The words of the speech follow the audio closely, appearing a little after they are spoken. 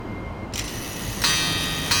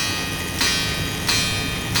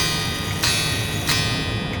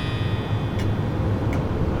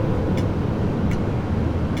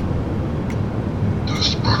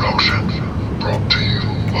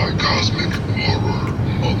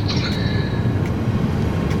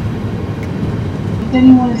If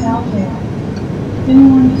anyone is out there, if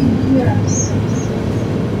anyone can hear us.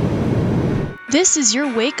 This is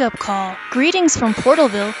your wake-up call. Greetings from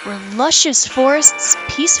Portalville, where luscious forests,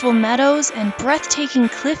 peaceful meadows, and breathtaking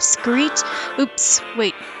cliffs greet... Oops,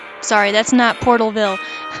 wait. Sorry, that's not Portalville.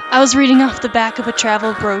 I was reading off the back of a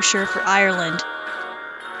travel brochure for Ireland.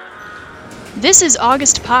 This is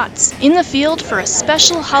August Potts, in the field for a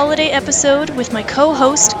special holiday episode with my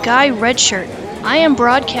co-host, Guy Redshirt. I am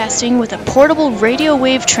broadcasting with a portable radio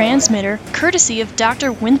wave transmitter, courtesy of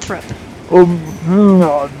Dr. Winthrop.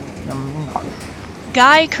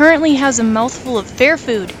 Guy currently has a mouthful of fair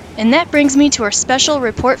food, and that brings me to our special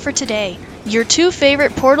report for today. Your two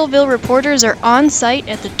favorite Portalville reporters are on site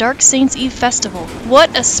at the Dark Saints Eve Festival.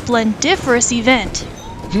 What a splendiferous event!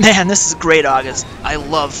 Man, this is great, August. I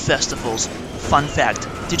love festivals. Fun fact,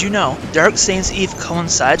 did you know Dark Saints Eve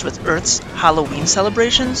coincides with Earth's Halloween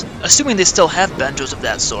celebrations? Assuming they still have banjos of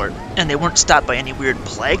that sort, and they weren't stopped by any weird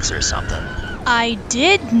plagues or something. I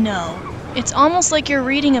did know. It's almost like you're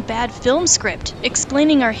reading a bad film script,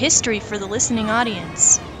 explaining our history for the listening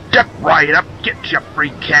audience. Step right up, get your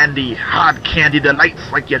free candy. Hard candy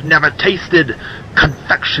delights like you've never tasted.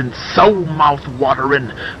 Confection so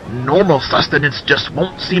mouth-watering. Normal sustenance just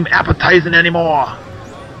won't seem appetizing anymore.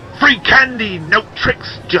 Free candy, no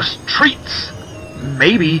tricks, just treats.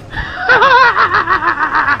 Maybe.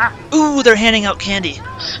 Ooh, they're handing out candy.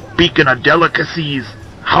 Speaking of delicacies,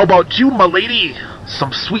 how about you, my lady?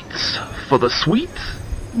 Some sweets for the sweet?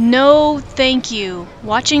 No, thank you.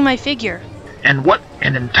 Watching my figure. And what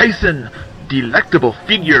an enticing, delectable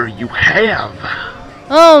figure you have.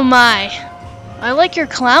 Oh my. I like your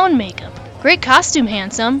clown makeup. Great costume,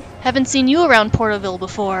 handsome. Haven't seen you around Portalville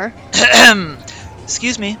before.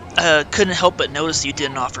 Excuse me, couldn't help but notice you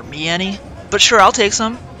didn't offer me any. But sure, I'll take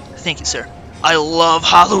some. Thank you, sir. I love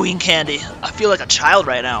Halloween candy. I feel like a child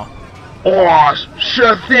right now. Oh,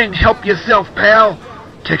 sure thing. Help yourself, pal.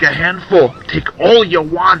 Take a handful. Take all you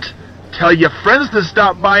want. Tell your friends to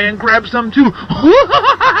stop by and grab some too.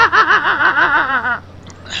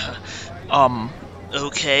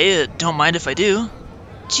 Okay, don't mind if I do.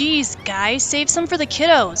 Geez, guys, save some for the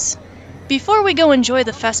kiddos. Before we go enjoy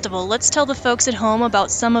the festival, let's tell the folks at home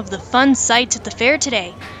about some of the fun sights at the fair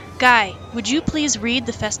today. Guy, would you please read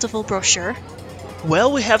the festival brochure?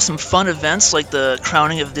 Well, we have some fun events like the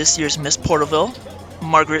crowning of this year's Miss Portalville,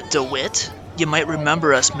 Margaret DeWitt. You might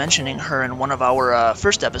remember us mentioning her in one of our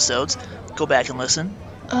first episodes. Go back and listen.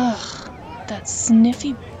 Ugh, that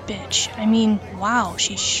sniffy bitch. I mean, wow,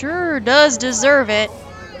 she sure does deserve it.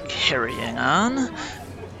 Carrying on.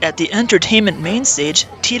 At the entertainment main stage,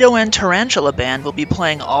 Tito and Tarantula Band will be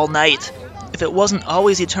playing all night. If it wasn't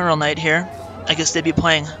always eternal night here, I guess they'd be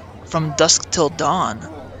playing from dusk till dawn.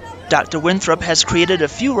 Dr. Winthrop has created a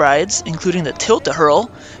few rides, including the Tilt-A-Hurl,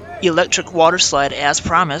 electric water slide as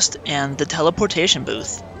promised, and the teleportation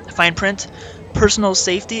booth. Fine print, personal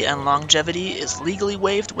safety and longevity is legally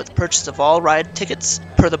waived with purchase of all ride tickets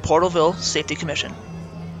per the Portalville Safety Commission.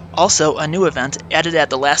 Also, a new event added at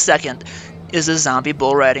the last second is a zombie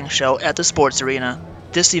bull riding show at the sports arena.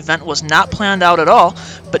 This event was not planned out at all,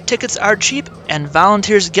 but tickets are cheap and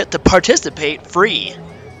volunteers get to participate free.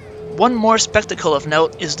 One more spectacle of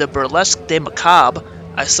note is the Burlesque de Macabre.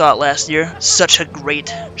 I saw it last year. Such a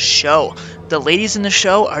great show. The ladies in the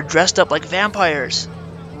show are dressed up like vampires.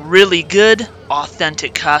 Really good,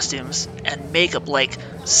 authentic costumes and makeup, like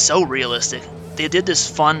so realistic. They did this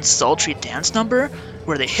fun, sultry dance number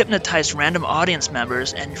where they hypnotized random audience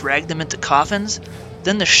members and dragged them into coffins.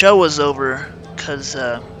 Then the show was over,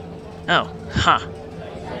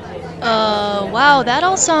 Wow, that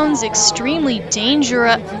all sounds extremely fun.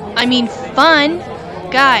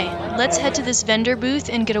 Guy, let's head to this vendor booth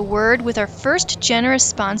and get a word with our first generous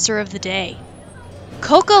sponsor of the day.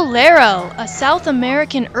 Cocalero, a South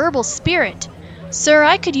American herbal spirit. Sir,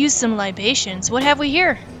 I could use some libations. What have we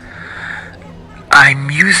here?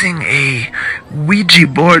 I'm using a Ouija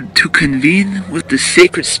board to convene with the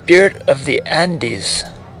sacred spirit of the Andes.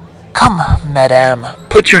 Come, madame,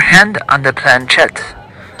 put your hand on the planchette.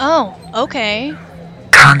 Oh, okay.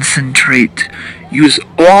 Concentrate. Use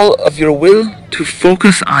all of your will to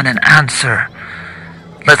focus on an answer.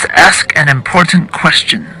 Let's ask an important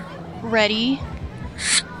question. Ready?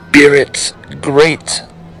 Spirits, great,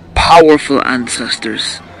 powerful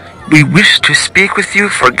ancestors, we wish to speak with you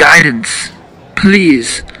for guidance.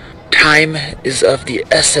 Please, time is of the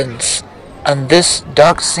essence. On this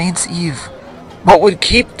Dark Saints Eve, what would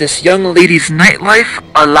keep this young lady's nightlife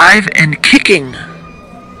alive and kicking?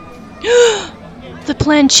 The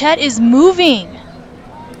planchette is moving.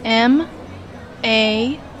 M-A-R-G-A-R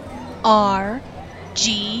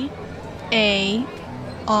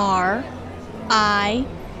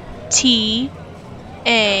I-T-A.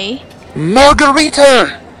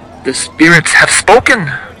 Margarita! The spirits have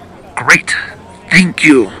spoken. Great. Thank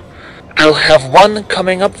you. I'll have one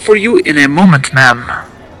coming up for you in a moment, ma'am.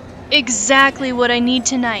 Exactly what I need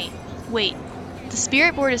tonight. Wait, the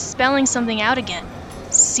spirit board is spelling something out again.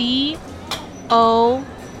 C-O-C-A-L-E-R-O.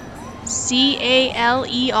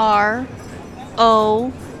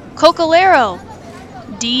 Cocalero.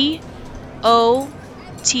 D-O-T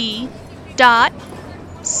dot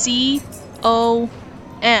C-O-M.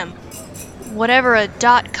 Whatever a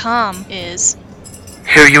 .com is.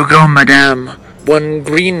 Here you go, madame. One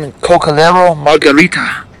green Cocalero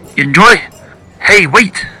Margarita. Enjoy. Hey,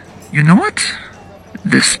 wait. You know what?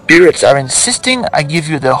 The spirits are insisting I give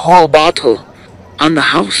you the whole bottle. On the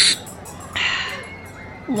house.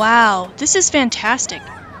 Wow, this is fantastic.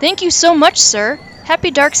 Thank you so much, sir.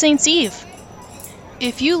 Happy Dark Saints Eve.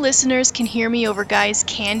 If you listeners can hear me over Guy's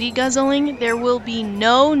candy guzzling, there will be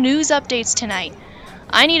no news updates tonight.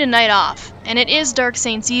 I need a night off, and it is Dark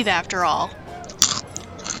Saints Eve after all.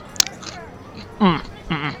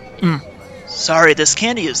 Sorry, this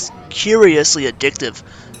candy is curiously addictive.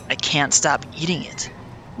 I can't stop eating it.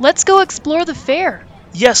 Let's go explore the fair.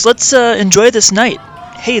 Yes, let's enjoy this night.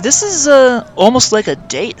 Hey, this is almost like a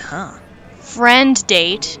date, huh? Friend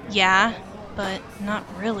date, yeah, but not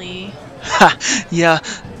really. Ha! Yeah,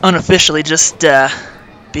 unofficially just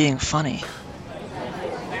being funny.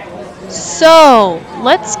 So,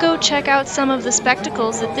 let's go check out some of the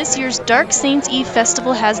spectacles that this year's Dark Saints Eve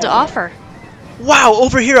Festival has to offer. Wow,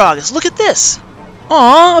 over here, August, look at this!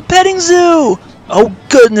 Aw, a petting zoo! Oh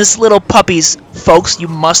goodness, little puppies. Folks, you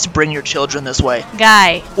must bring your children this way.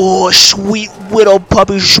 Guy. Oh, sweet little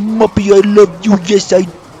puppy Schmuppy, I love you, yes I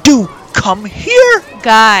do. Come here,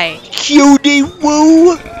 Guy. cutie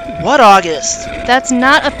woo! What, August? That's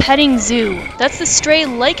not a petting zoo. That's the stray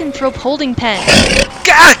lycanthrope holding pen.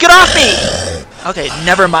 Gah, get off me! Okay,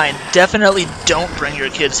 never mind. Definitely don't bring your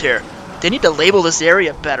kids here. They need to label this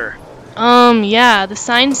area better. Yeah, the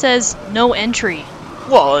sign says no entry.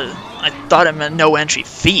 Well, I thought it meant no entry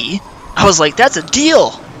fee. I was like, that's a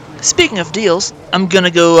deal! Speaking of deals, I'm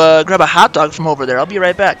gonna go grab a hot dog from over there. I'll be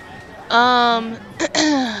right back.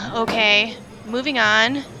 Okay. Moving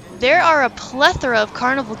on. There are a plethora of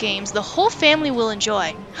carnival games the whole family will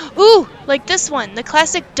enjoy. Ooh, like this one, the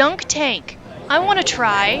classic dunk tank. I want to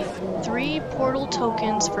try. 3 portal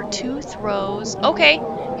tokens for 2 throws. Okay,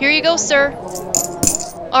 here you go, sir.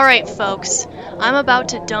 Alright, folks. I'm about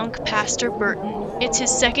to dunk Pastor Burton. It's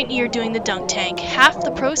his 2nd year doing the dunk tank. Half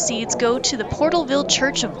the proceeds go to the Portalville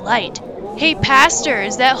Church of Light. Hey, Pastor,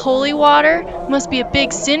 is that holy water? Must be a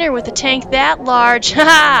big sinner with a tank that large.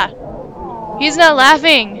 Ha! He's not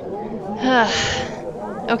laughing.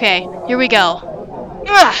 Okay, here we go.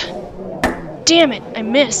 Ugh. Damn it, I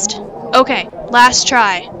missed. Okay, last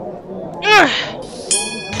try. Ugh.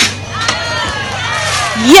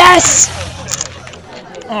 Yes!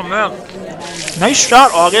 Oh man. Nice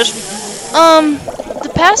shot, August.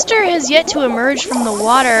 The pastor has yet to emerge from the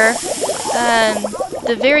water,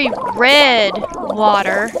 the very red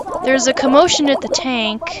water. There's a commotion at the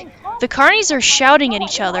tank. The carnies are shouting at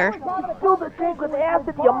each other.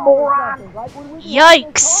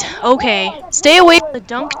 Yikes! Okay, stay away from the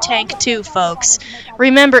dunk tank too, folks.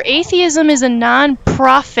 Remember, atheism is a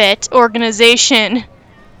non-profit organization.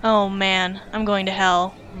 Oh man, I'm going to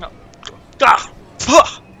hell. Ah,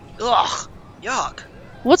 ugh, ugh, yuck.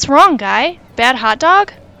 What's wrong, Guy? Bad hot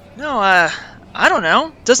dog? No, I don't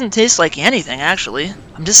know. Doesn't taste like anything, actually.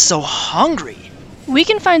 I'm just so hungry. We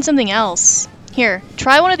can find something else. Here,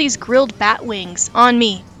 try one of these grilled bat wings. On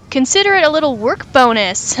me. Consider it a little work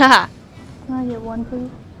bonus. Haha. Can I get one, please?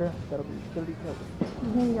 Sure, that'll be 30 credits.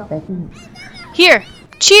 Here you go. Thank you. Here,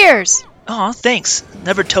 cheers! Aw, thanks.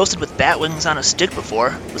 Never toasted with bat wings on a stick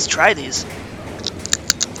before. Let's try these.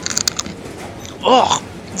 Ugh,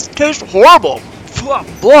 this tastes horrible.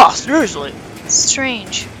 Blah, seriously.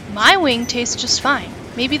 Strange. My wing tastes just fine.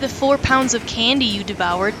 Maybe the 4 pounds of candy you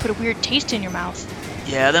devoured put a weird taste in your mouth.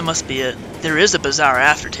 Yeah, that must be it. There is a bizarre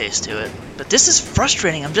aftertaste to it. But this is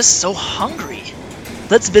frustrating. I'm just so hungry.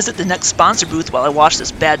 Let's visit the next sponsor booth while I wash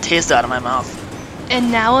this bad taste out of my mouth.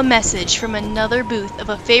 And now a message from another booth of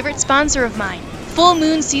a favorite sponsor of mine. Full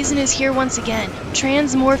moon season is here once again,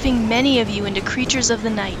 transmorphing many of you into creatures of the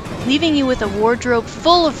night, leaving you with a wardrobe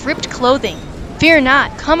full of ripped clothing. Fear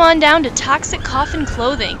not, come on down to Toxic Coffin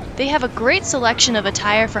Clothing. They have a great selection of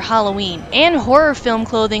attire for Halloween, and horror film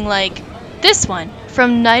clothing like this one,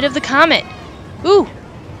 from Night of the Comet. Ooh,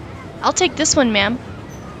 I'll take this one, ma'am.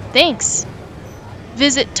 Thanks.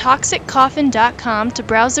 Visit ToxicCoffin.com to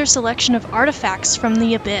browse their selection of artifacts from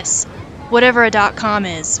the abyss. whatever a .com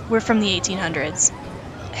is. We're from the 1800s.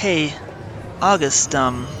 Hey, August,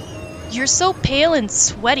 You're so pale and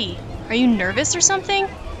sweaty. Are you nervous or something?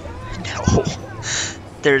 no.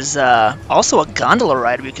 There's, also a gondola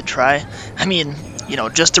ride we could try. I mean,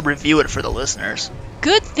 just to review it for the listeners.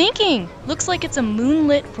 Good thinking! Looks like it's a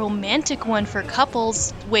moonlit romantic one for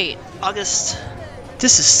couples. Wait, August,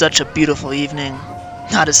 this is such a beautiful evening.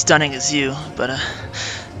 Not as stunning as you, but,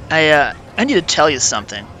 I need to tell you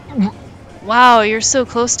something. wow, you're so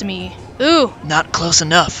close to me. Ooh! Not close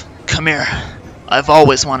enough. Come here. I've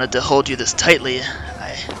always wanted to hold you this tightly.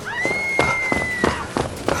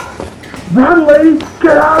 Run, lady!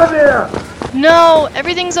 Get out of there! No,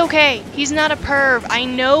 everything's okay. He's not a perv. I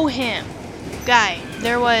know him. Guy,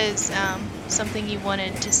 there was, something you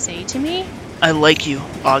wanted to say to me? I like you,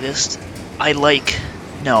 August. I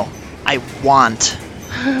want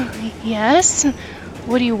Yes?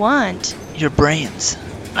 What do you want? your brains.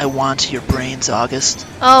 I want your brains, August.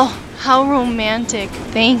 Oh, how romantic.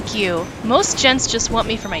 Thank you. Most gents just want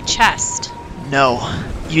me for my chest. No,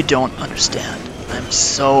 you don't understand. I'm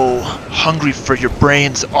so hungry for your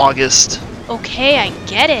brains, August. Okay, I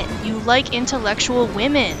get it. You like intellectual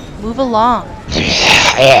women. Move along.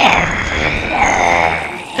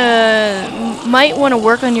 Might want to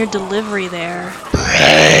work on your delivery there.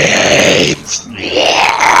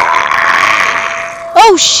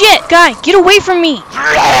 Oh shit! Guy, get away from me!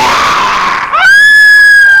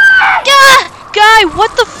 Guy,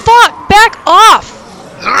 what the fuck? Back off!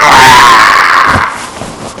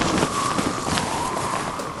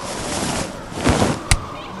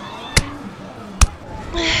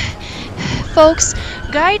 Folks,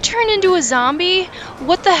 Guy turned into a zombie?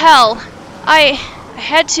 What the hell? I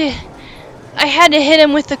had to hit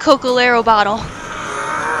him with the Cocolero bottle.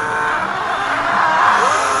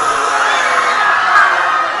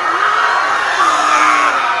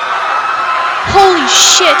 Holy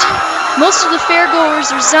shit! Most of the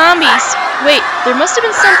fairgoers are zombies. Wait, there must have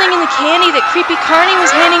been something in the candy that Creepy Carney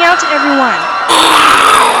was handing out to everyone.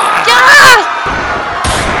 Ah!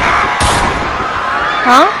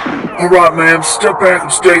 Huh? Alright, ma'am, step back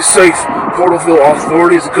and stay safe. Portalville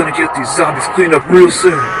authorities are gonna get these zombies cleaned up real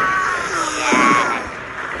soon.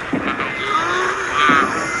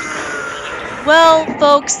 Well,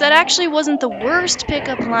 folks, that actually wasn't the worst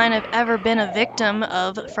pickup line I've ever been a victim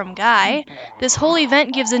of from Guy. This whole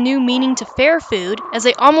event gives a new meaning to fair food, as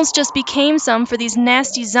I almost just became some for these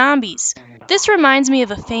nasty zombies. This reminds me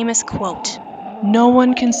of a famous quote. No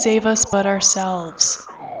one can save us but ourselves.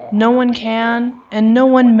 No one can, and no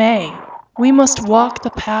one may. We must walk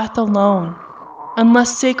the path alone,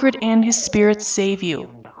 unless Sacred and his spirits save you.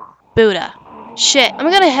 Buddha. Shit, I'm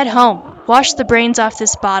gonna head home, wash the brains off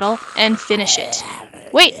this bottle, and finish it.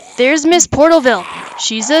 Wait, there's Miss Portalville.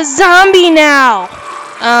 She's a zombie now!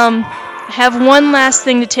 I have one last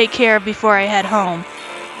thing to take care of before I head home.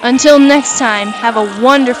 Until next time, have a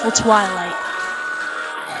wonderful twilight.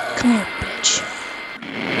 Come here.